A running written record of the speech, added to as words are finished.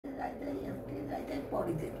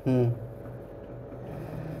ପଡ଼ିଥିଲି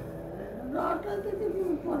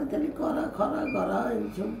ପଡ଼ିଥିଲି ଖରା ଖରା ଖରା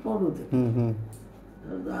ଏମିତି ସବୁ ପଡ଼ୁଥିଲି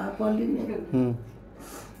ପଡ଼ିଲିନି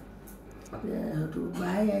ସେଠୁ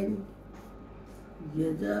ବାହା ଆଇନି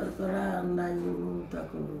ଜେଜ କଲା ନାଇଁ ମୁଁ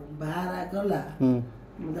ତାକୁ ବାହାରା କଲା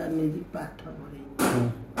ମୁଁ ତା ନେଇକି ପାଠ ପଢ଼େଇନି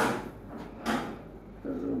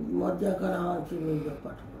ମଜା କରା ଅଛି ନେଇଯାଅ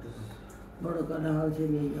ପାଠ ପଢ଼େଇବ ବଡ଼ କରା ଅଛି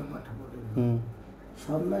ନେଇଯାଅ ପାଠ ପଢ଼େଇବ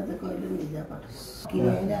ସମସ୍ତେ କହିଲେ ନିଜା ପାଠ କିଣି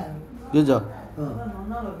ଆଇଲା ଜେଜ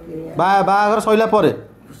ବାହାଘର ସଇଲା ପରେ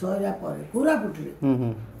କୋରାପୁଟରେ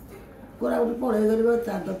କୋରାପୁଟ ପଢ଼େଇ ଗରିବ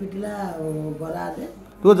ଚାନ୍ଦ ପିଟିଲା ଗଲା ଯେ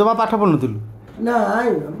ତୁ ଜମା ପାଠ ପଢ଼ୁନଥିଲୁ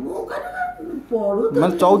ନାଇଁ ମୁଁ ପଢ଼ୁ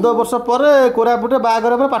ମାନେ 14 ବର୍ଷ ପରେ କୋରାପୁଟରେ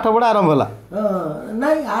ବାହାଘର ପରେ ପାଠ ପଢ଼ା ଆରମ୍ଭ ହେଲା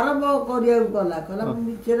ନାଇଁ ଆରମ୍ଭ କରିବାକୁ ଗଲା କହିଲା ମୁଁ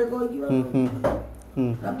ମିଛରେ କହିକି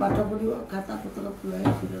ପାଠ ପଢ଼ିବ ଖାତା ପତ୍ର ପିଲାର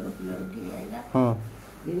କିଣି ଆଇଲା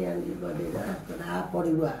କିଣି ଆଣିକି ପଢ଼େଇଲା କହିଲା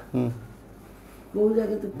ପଢ଼ିବ କୋଉ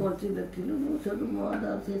ଜାଗା ତୁ ପଢ଼ିଛି ଦେଖିଲୁ ମୁଁ ସେଠୁ ମଦ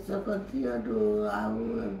ଶେଷ କରିଛି ସେଠୁ ଆଉ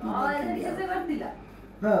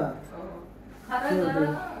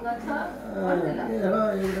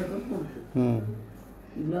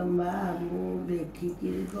ମା ମୁଁ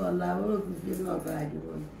ଦେଖିକିରି ଗଲା ବେଳକୁ ସେ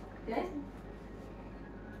ଲଗାଯିବନି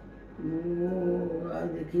ମୁଁ ଆଉ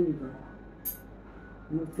ଦେଖିବି କଣ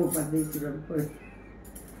ମୁଁ ଫୋପା ଦେଇଛି ପଡ଼େ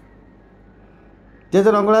ଜେଜ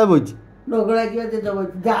ରଙ୍ଗଳା ବଇଛି ରଙ୍ଗଳା କିଆ ଜେଜ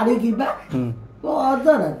ବଇଛି ଜାଣିକି ବା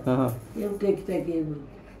ଅଜଣା ଏମିତି ଟେକି ଟାକି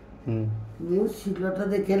ମୁଁ ଶିଲଟା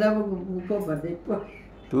ଦେଖେଇଲା ମୁଁ ଫୋପା ଦେଇ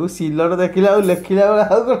ତୁ ସିଲଟ ଦେଖିଲା ଆଉ ଲେଖିଲା ବେଳେ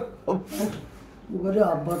ଆଉ କଣ ମୁଁ କହିଲି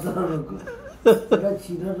ଅଭଦ୍ର ଲୋକ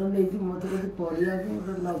ଶିଲଟ ନେଇକି ମତେ କହୁଛି ପଢ଼ିବାକୁ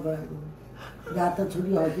ଗୋଟେ ଲଗାକୁ ଗାତ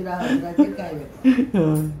ଛୁରୀ ହଜିରା ହଜିରା ଖାଇବେ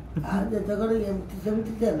ଆଉ ଯେତେ କଣ ଏମିତି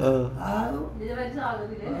ସେମିତି ଦେଲ ଆଉ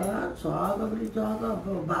ସହକ ବୋଲି ସହକ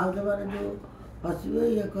ଭାଉଜ ମାନେ ଯୋଉ ହସିବେ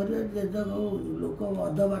ଇଏ କରିବେ ଜେଜ ଲୋକ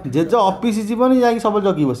ଅଧ ବାଟ ଜେଜ ଅଫିସ ଯିବନି ଯାଇକି ସବୁବେଳେ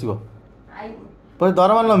ଜଗି ବସିବ ପରେ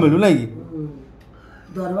ଦରମା ନ ମିଳୁ ନାଇଁ କି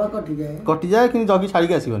ଦରମା କଟିଯାଏ କିନ୍ତୁ ଜଗି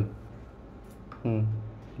ଛାଡ଼ିକି ଆସିବନି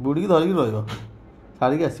ବୁଡ଼ିକି ଧରିକି ରହିବ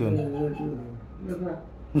ଛାଡ଼ିକି ଆସିବନି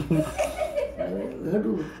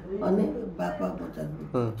ସେଠୁ ମାନେ ବାପା ପଚାରିବେ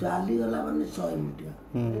ଚାଲିଗଲା ମାନେ 100 ମିନିଟ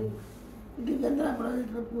ଟିକେ କେନ୍ଦ୍ରାପଡ଼ା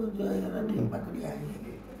ଯେତେବେଳେ ପୁଅ ଝିଅ ହେଇଗଲା ଟିକେ ପାଖଡ଼ିଆ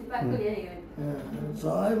ହେଇଗଲେ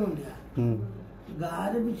 100 ମିନିଟ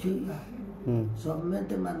ଗାଁରେ ବି ସେଇଆ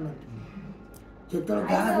ସମସ୍ତେ ମାନନ୍ତି ଯେତେବେଳେ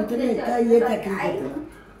ଗାଁ ଭିତରେ ଏକା ଇଏ ଚାକିରି କରିଥିଲା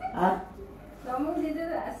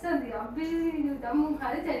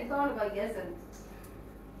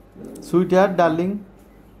ସୁଇଟ୍ ହାର୍ଟ ଡାର୍ଲିଂ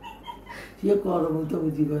ସିଏ କ'ଣ ମୁଁ ତ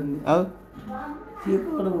ବୁଝିପାରୁନି ଆଉ ସିଏ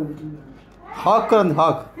କ'ଣ ମୁଁ ବୁଝିପାରୁନି ହକ୍ କରନ୍ତି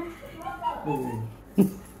ହକ୍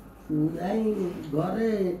ନାଇଁ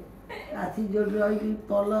ଘରେ ଆସି ଯୋଉଠି ରହିକି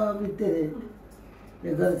ପଲ ଭିତରେ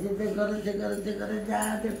ଏ ଘରେ ସେ ଘରେ ସେ ଘରେ ସେ ଘରେ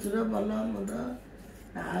ଯାହା ଦେଖୁର ଭଲ ମନ୍ଦ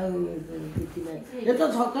ଆଉ କିଛି ନାହିଁ ଏ ତ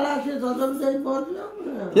ସକାଳ ଆସିବେ ସଦର ଯାଇ ପହଞ୍ଚିବ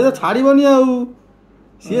ସିଏ ତ ଛାଡ଼ିବନି ଆଉ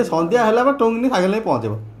ସିଏ ସନ୍ଧ୍ୟା ହେଲା ବା ଟଙ୍ଗିନି ସାଇକେଲ ନେଇ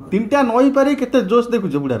ପହଞ୍ଚିବ 3ଟା ନଈ ପାରି କେତେ ଜୋସ୍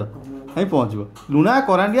ଦେଖୁଛ ବୁଢ଼ାର ଯାଇ ପହଞ୍ଚିବ ଲୁଣା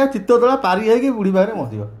କରାଣ୍ଡିଆ ଚିତ୍ତତଳା ପାରି ହେଇକି ବୁଢ଼ୀ ପାଖରେ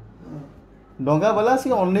ପହଞ୍ଚିବ ଡଙ୍ଗା ବାଲା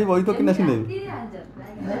ସିଏ ଅନେଇ ବହିତ କିନା ସିଏ ନେବି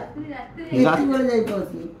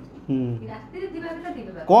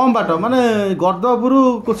କମ୍ ବାଟ ମାନେ ଗର୍ଦ୍ଦପୁର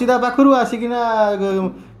କୋଚିଦା ପାଖରୁ ଆସିକିନା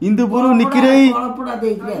ଇନ୍ଦୁପୁର ନିକିରେଇ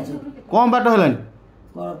କମ୍ ବାଟ ହେଲାଣି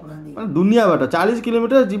ମାନେ ଦୁନିଆ ବାଟ 40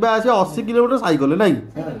 କିଲୋମିଟର ଯିବା ଆସିବା 80 କିଲୋମିଟର ସାଇକେଲ ନାଇଁ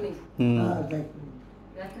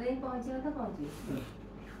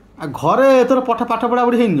ଆଉ ଘରେ ଏଥର ପାଠ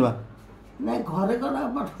ପଢ଼ାପଢ଼ି ହେଇନି ଜମା ନାଇଁ ଘରେ କ'ଣ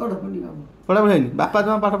ପାଠ ପଢ଼ାପଢ଼ି ହେଇନି ବାପା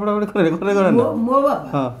ଜମା ପାଠ ପଢ଼ାପଢ଼ି ଘରେ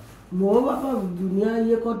ମୋ ବାପା ଦୁନିଆ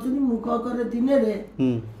ଇଏ କରୁଛନ୍ତି ମୁଁ କ'ଣ କରେ ଦିନରେ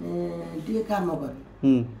ଟିକେ କାମ କରେ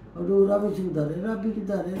ସେଠୁ ରମେଶକୁ ଧରେ ରବିକି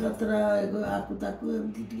ଧରେ ରତରା ଆକୁ ତାକୁ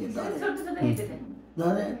ଏମିତି ଟିକେ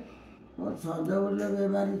ଧରେ ମୋ ସଞ୍ଜ ବୋଲେ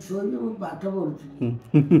ବେମାରୀ ଶୋଇବି ମୁଁ ପାଠ ପଢ଼ୁଥିଲି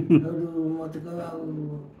ସେଠୁ ମୋତେ କହିବା ଆଉ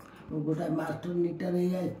ଗୋଟାଏ ମାଷ୍ଟର ନିଟା ନେଇ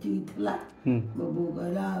ଆସିଥିଲା ମୋ ବୋଉ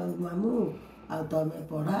କହିଲା ଆଉ ମାମୁଁ ଆଉ ତମେ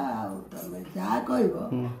ପଢ଼ା ଆଉ ତମେ ଯାହା କହିବ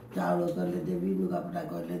ଚାଉଳ କହିଲେ ଦେବି ଲୁଗାପଟା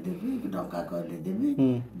କହିଲେ ଦେବି ଟଙ୍କା କହିଲେ ଦେବି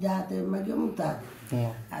ଯାହା ତମେ ମାଗିବ ମୁଁ ତାହା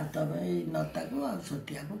ଆଉ ତମେ ଏଇ ନତାକୁ ଆଉ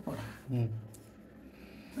ସଟିଆକୁ ପଢ଼ା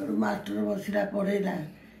ସେଠୁ ମାଷ୍ଟର ବସିଲା ପଢ଼େଇଲା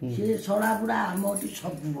ସିଏ ସଡ଼ା ବୁଡ଼ା ଆମ ଏଠି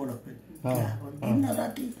ସବୁ ବଡ଼ ଦିନ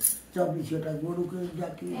ରାତି 24 ଘଣ୍ଟା ଗୋଡ଼କୁ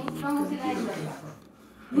ଯାକି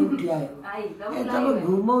ତମେ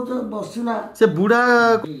ଘୁମଉଛ ବସୁନା ସେ ବୁଢ଼ା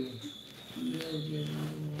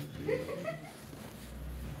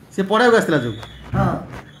ସେ ପଢ଼ାକୁ ଆସିଥିଲା ଯୋଉ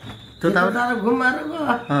ତ ତାର ଘୁମାର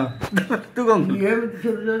ତୁ କ'ଣ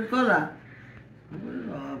କଲା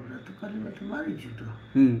ତ କାଲି ମତେ ମାରିଛୁ ତ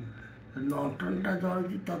ଲଣ୍ଠନଟା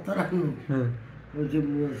ଜଳୁଛି ତତରା ମୁଁ ସେ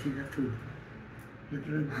ମୁଁ ଆସିଲା ଥୁ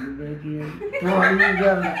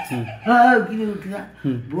ଉଠିଲା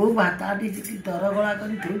ବୋଉ ଭାତ ଆଟି ଦର ଗଳା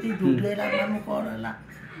କରି ଥୋଇଛି ଦୌଡ଼ିଲା ମାମୁଁ କ'ଣ ହେଲା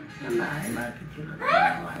ନାଇଁ ମା କିଛି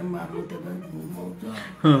ମାମୁଁ ତେବେ ଘୁମଉଛ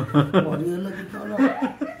ପଡ଼ିଗଲ କି କ'ଣ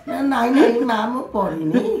ନାଇଁ ନାଇଁ ମା ମୁଁ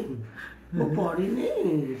ପଡ଼ିନି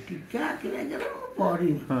ଟିକେ ଆଖିରେ ମୁଁ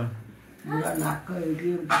ପଡ଼ିନି ପୁରା ନାକ ଏଇଠି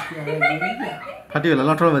ଫାଟିଗଲା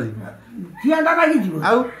ଲଣ୍ଠଣ ବାଜି ଚିଆଁଟା ଲାଗିଯିବ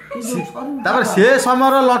ଆଉ ତାପରେ ସେ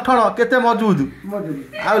ସମୟର ଲଣ୍ଠଣ କେତେ ମଜବୁତ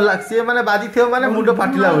ଆଉ ସେ ମାନେ ବାଜିଥିବ ମାନେ ମୁଣ୍ଡ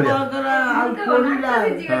ଫାଟିଲା ଭଳିଆ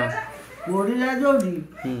ପୋଡ଼ିଲା ଯୋଉଠି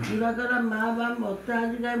ପୁରାକର ମା ବା ମତେ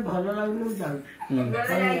ଆଜି କାହିଁ ଭଲ ଲାଗୁନି ମୁଁ ଯାଉଛି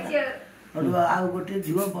ଆଉ ଗୋଟେ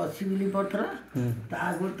ଝିଅ ବସିବିଲି ପଥର ତା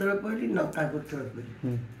ଗୋତରେ ପଡ଼ିଲି ନତା ଗୋତରେ ପଡ଼ିଲି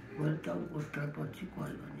କହିଲି ତମ ଗୋତରେ ପଡ଼ିଛି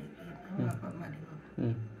କହିବନି ବାପା ମାରିବ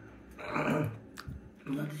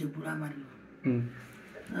ଯଦି ସେ ବୁଢ଼ା ମାରିବ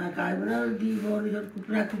କାହିଁକି ନା ଦି ଭଉଣୀ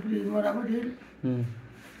କୁକୁଡ଼ା କୁକୁଡ଼ି ମରାମରି ହେଲେ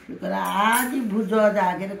ସେ କହିଲା ଆଜି ଭୁଜ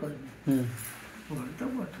ଆଗରେ କହିବି ତ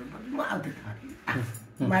ଗୋଟରେ ପଡ଼ିଛି ମୁଁ ଆଉ ଦେଖ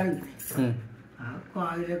ମାରିବି ଆଉ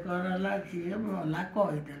କହିଲେ କ'ଣ ହେଲା ସିଏ ମଲା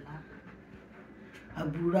କହିଦେଲା ଆଉ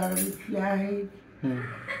ବୁଢ଼ାର ବି ଠିଆ ହେଇଛି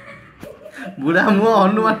ବୁଢ଼ା ମୁହଁ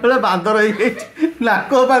ହନୁମାନ ବେଳେ ବାନ୍ଦର ହେଇଯାଇଛି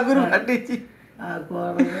ନାକ ପାଖରୁ ଫାଟିଛି ଆଉ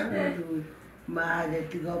କ'ଣ ମା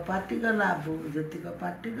ଯେତିକ ପାଟି କଲା ବୋଉ ଯେତିକ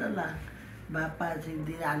ପାଟି କଲା ବାପା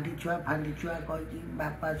ସେମିତି ରାଣ୍ଡି ଛୁଆ ଫାଣ୍ଡି ଛୁଆ କହିକି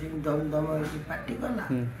ବାପା ସେମିତି ଧମ ଧମ ହେଇକି ପାଟି କଲା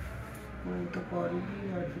ମୁଁ ତ କରିବି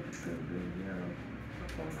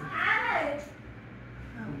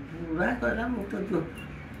ବୁଢ଼ା କହିଲା ମୁଁ ତ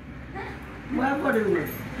ମୁଁ ଆଉ ପଡ଼ିବିନି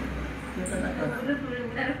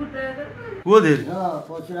କୁହ ଦେ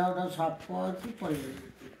ପଚରା ଗୋଟେ ସାପ ଅଛି ପଳେଇ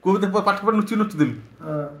କୋଉ ଭିତରେ ପାଠ ପଢ଼ି ନୁଚୁଥିଲୁ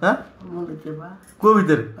ମୁଁ ଲୁଚେ ବା କୋଉ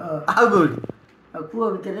ଭିତରେ ଆଉ କୋଉଠି ଆଉ କୂଅ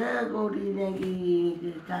ଭିତରେ କୋଉଠି ଯାଇକି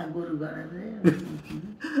ଗୋରୁ ଗାଡ଼ରେ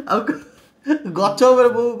ଆଉ ଗଛ ଉପରେ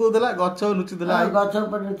ବୋଉ କହୁଥିଲା ଗଛ ଲୁଚୁଥିଲା ଗଛ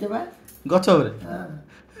ଉପରେ ଲୁଚେ ବା ଗଛ ଉପରେ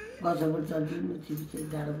ଗଛ ଉପରେ ଚଢ଼ିକି ଲୁଚି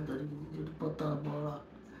ଝାଡ଼କୁ ଧରିକି ଯୋଉଠି ପତଳ ବଳ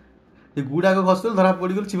ଏ ଗୁଡ଼ାକ ଖସୁଥିଲୁ ଧରା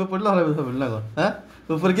ପଡ଼ିଗଲୁ ଛିପ ପଡ଼ିଲା ଧରା ପଡ଼ିଲା ନା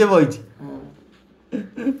କ'ଣ ଉପରେ କିଏ ବଇଛି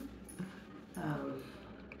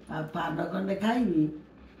ଆଉ ପାନ ଖଣ୍ଡେ ଖାଇବି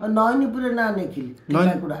ନଇନିପୁରରେ ନାଁ ଲେଖିଲି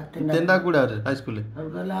ତେଣ୍ଡାକୁଡ଼ାରେ ହାଇସ୍କୁଲରେ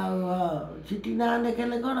କହିଲା ଆଉ ସେଠି ନାଁ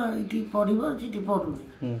ଲେଖେଇଲେ କ'ଣ ଏଠି ପଢ଼ିବ ସେଠି ପଢ଼ୁନି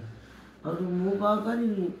ଆଉ ମୁଁ କ'ଣ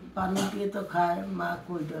କରିବି ପାନ ଟିକେ ତ ଖାଏ ମା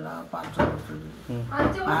କହିଦେଲା 5 ବର୍ଷ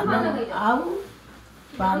ପାନ ଆଉ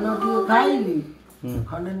ପାନ ଟିକେ ଖାଇଲି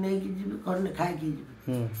ଖଣ୍ଡେ ନେଇକି ଯିବି ଖଣ୍ଡେ ଖାଇକି ଯିବି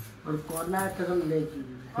କନା ଏତେ ଖଣ୍ଡେ ନେଇକି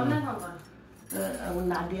ଯିବି ଆଉ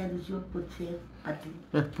ନାଡ଼ିଆ ଦିଶିବ ପୋଛେ ପାଟି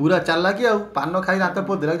ପୁରା ଚାଲାକି ଆଉ ପାନ ଖାଇ ଦାନ୍ତ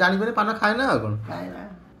ପୋଦେଲା ଜାଣିବେନି ପାନ ଖାଏ ନା ଆଉ କ'ଣ ଖାଏନା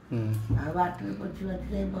ଆଉ ବାଟରେ ପୋଛି ବାଟି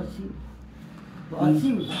ଯାଇ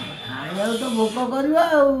ବସିବି ଖାଇବାକୁ ତ ଭୋକ କରିବ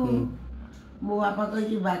ଆଉ ମୋ ବାପା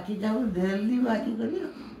କହିଛି ବାକି ଯାଉ ଡେଲି ବାକି କରିବ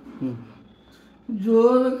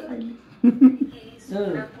ଜୋର ଖାଇଲି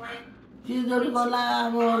ସିଏ ଯୋଉଠି ଗଲା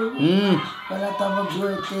ଆମ ଘରକୁ କହିଲା ତମ ଝିଅ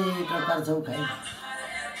ଏତେ ପ୍ରକାର ସବୁ ଖାଇବ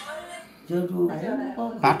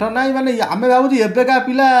ପାଠ ନାହିଁ ମାନେ ଆମେ ଭାବୁଛୁ ଏବେକା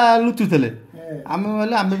ପିଲା ଲୁଚୁଥିଲେ ଆମେ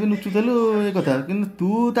କହିଲେ ଆମେ ବି ଲୁଚୁଥିଲୁ ଏ କଥା କିନ୍ତୁ ତୁ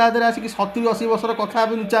ତା ଦେହରେ ଆସିକି 70-80 ବର୍ଷର କଥା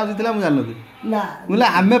ବି ଲୁଚା ଆସିଥିଲା ମୁଁ ଜାଣିନଥିଲି ବୋଲେ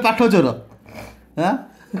ଆମେ ପାଠ ଚୋର